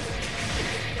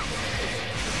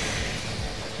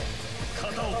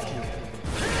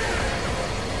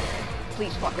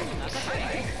 Please, fucker.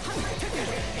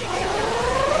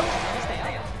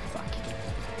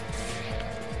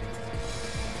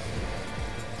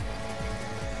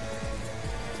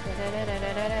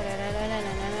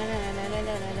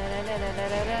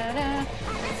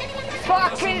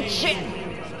 Fucking shit!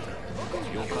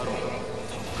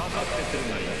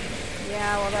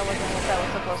 Yeah, well that wasn't what that was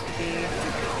supposed to be.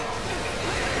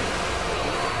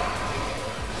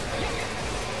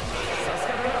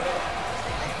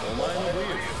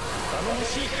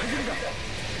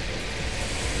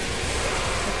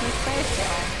 If you say so.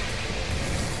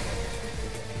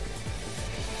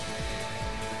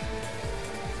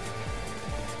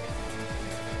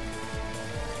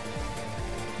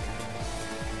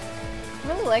 I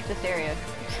really like this area.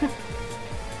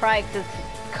 Probably 'cause it's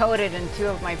coated in two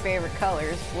of my favorite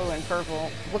colors, blue and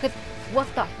purple. Look at what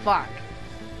the fuck.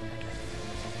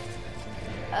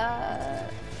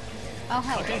 Oh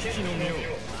hell.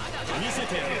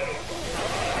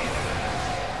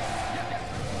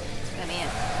 Let me in.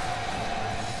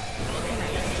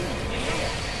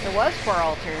 There was 4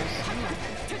 altars.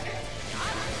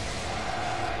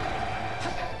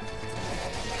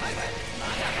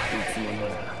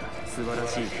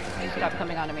 Stop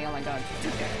coming on to me, oh my god.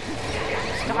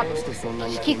 Stop!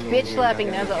 She keeps bitch slapping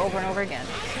Neza over and over again.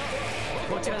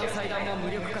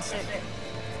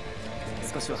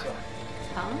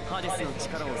 Huh?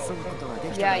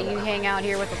 Yeah, you hang out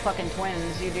here with the fucking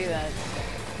twins, you do that.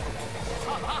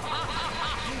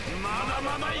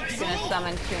 Gonna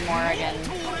summon 2 more again.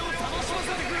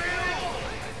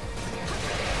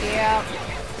 Yeah.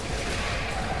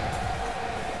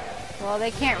 Well,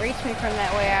 they can't reach me from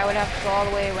that way. I would have to go all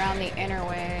the way around the inner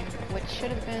way, which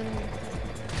should have been...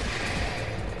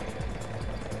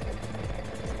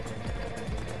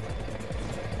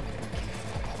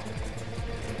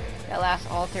 That last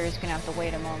altar is gonna have to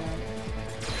wait a moment.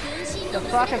 The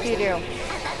fuck if you do?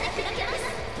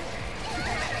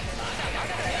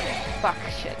 Fuck,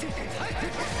 shit.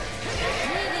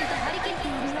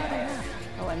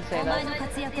 I wouldn't say that.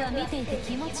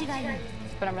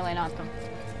 But I'm really not, though.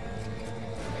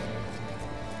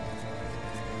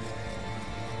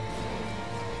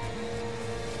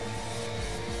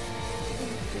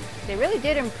 They really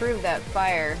did improve that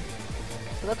fire.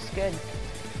 It looks good.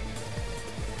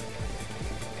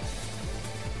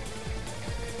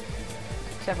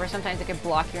 Except for sometimes it can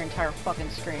block your entire fucking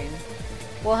screen.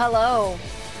 Well, hello.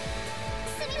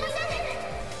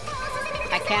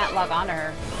 I can't log on to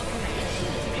her.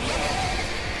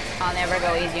 I'll never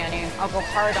go easy on you. I'll go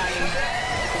hard on you.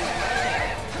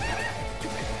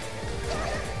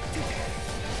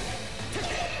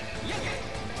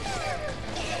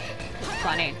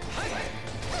 Funny.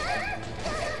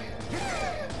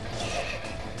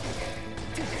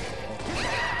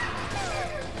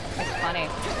 It's funny.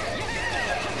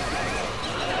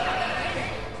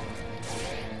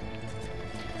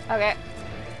 Okay.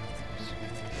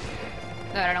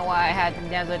 I don't know why I had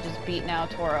Neza just beat now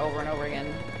Tora over and over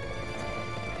again.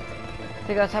 I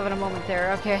think I was having a moment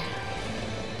there. Okay.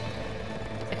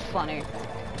 It's funny.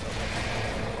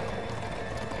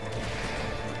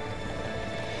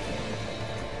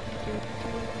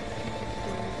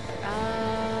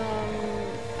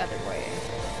 Other way.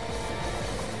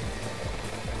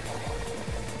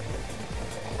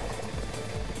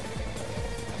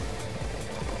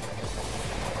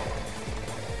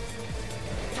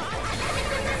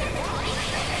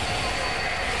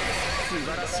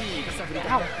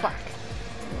 Oh, fuck.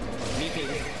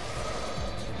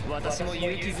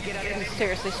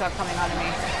 Seriously, stop coming on to me.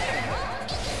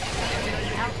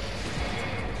 Ow.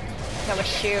 That was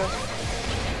shoe.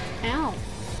 Ow.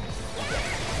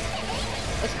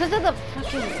 It's because of the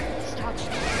fucking... Stop.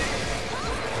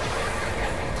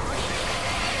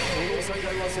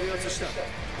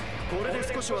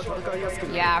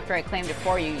 Yeah, after I claimed it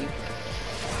for you, you...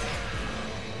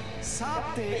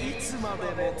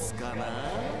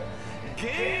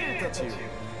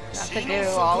 Have to do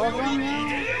all of them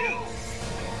now?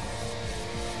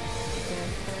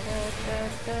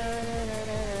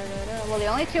 Well, the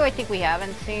only 2 I think we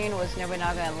haven't seen was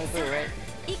Nobunaga and Lubu, right?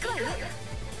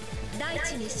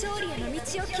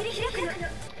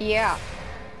 Yeah.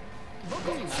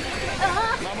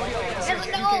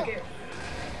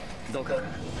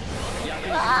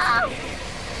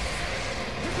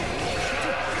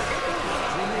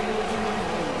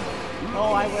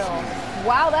 Oh, I will.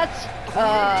 Wow, that's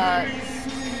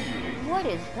what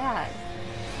is that?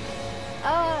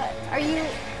 Are you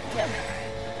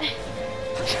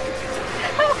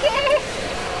okay?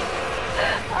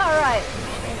 All right,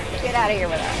 get out of here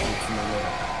with that.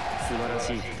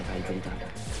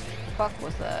 Fuck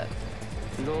was that?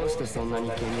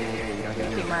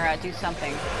 Kimura, do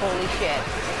something. Holy shit.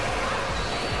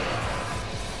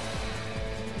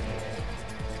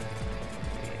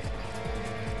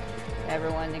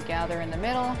 Everyone to gather in the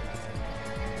middle.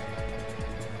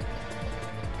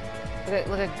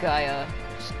 Look at Gaia.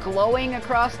 Just glowing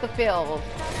across the field.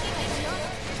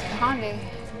 Honda.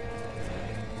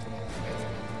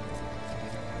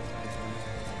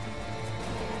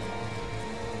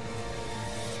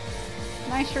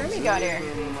 Nice room you got here.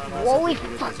 Holy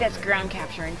fuck, that's ground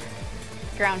capturing.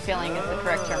 Ground filling is the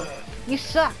correct term. You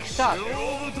suck, stop.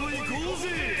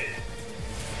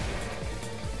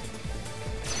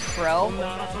 Bro,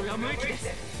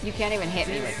 you can't even hit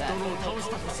me with that.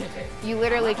 You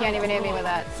literally can't even hit me with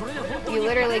that. You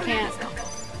literally can't.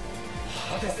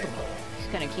 He's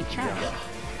gonna keep trying.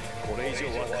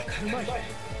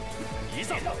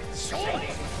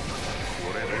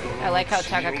 I like how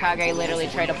Takakage literally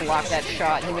tried to block that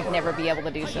shot. He would never be able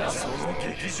to do so.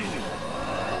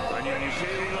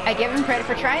 I give him credit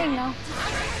for trying, though.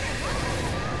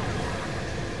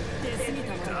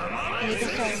 He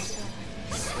deserves.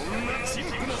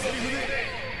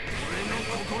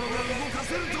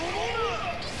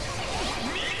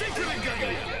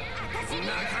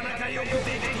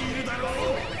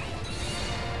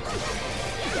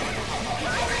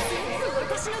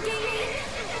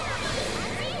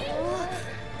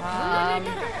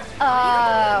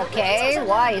 Okay,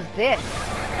 why is this?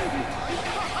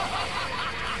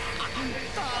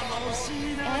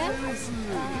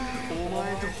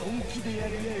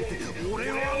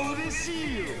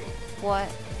 What?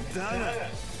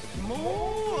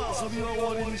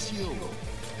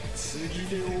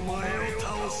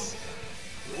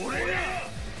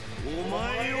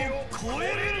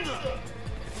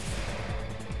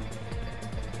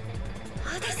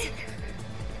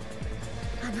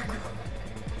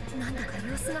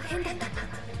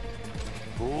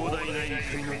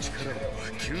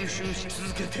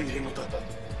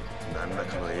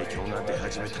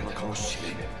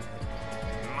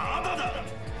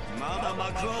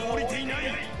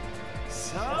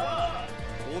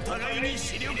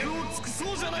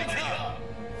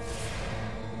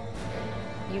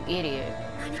 You idiot.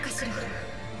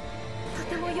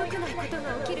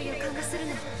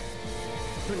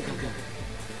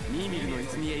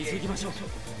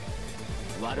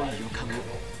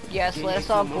 Yes, let us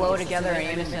all glow together in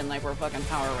unison like we're fucking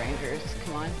Power Rangers.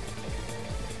 Come on.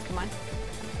 Come on.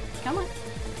 Come on.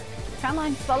 Come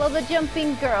on, follow the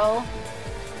jumping girl.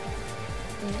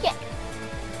 Yeah.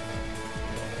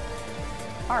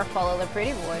 Or follow the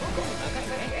pretty boy.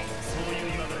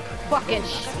 Fucking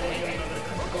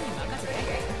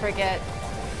forget.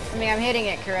 I mean, I'm hitting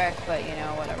it correct, but you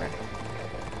know, whatever.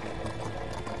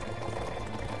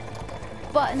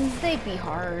 Buttons, they'd be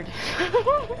hard.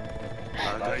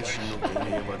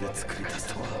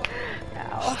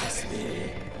 Ow.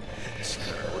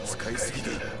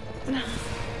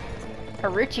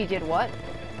 Orochi did what?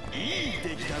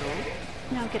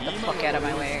 No, get the fuck out of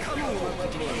my way.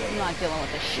 I'm not dealing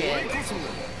with this shit.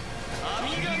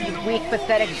 You weak,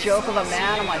 pathetic joke of a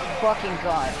man, oh my fucking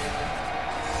god.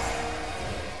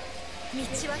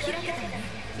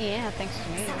 Yeah, thanks to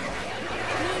me.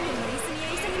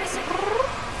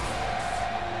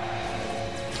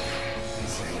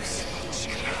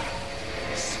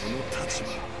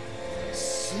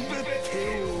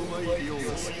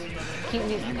 Keep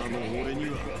music.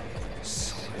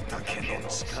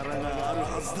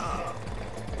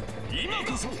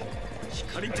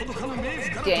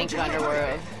 Dank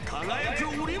underworld.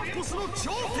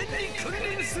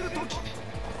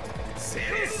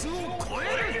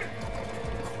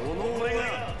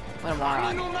 What a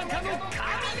moron.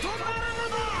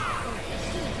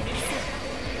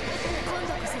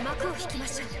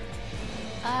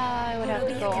 I would have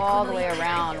to go all the way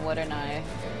around, wouldn't I?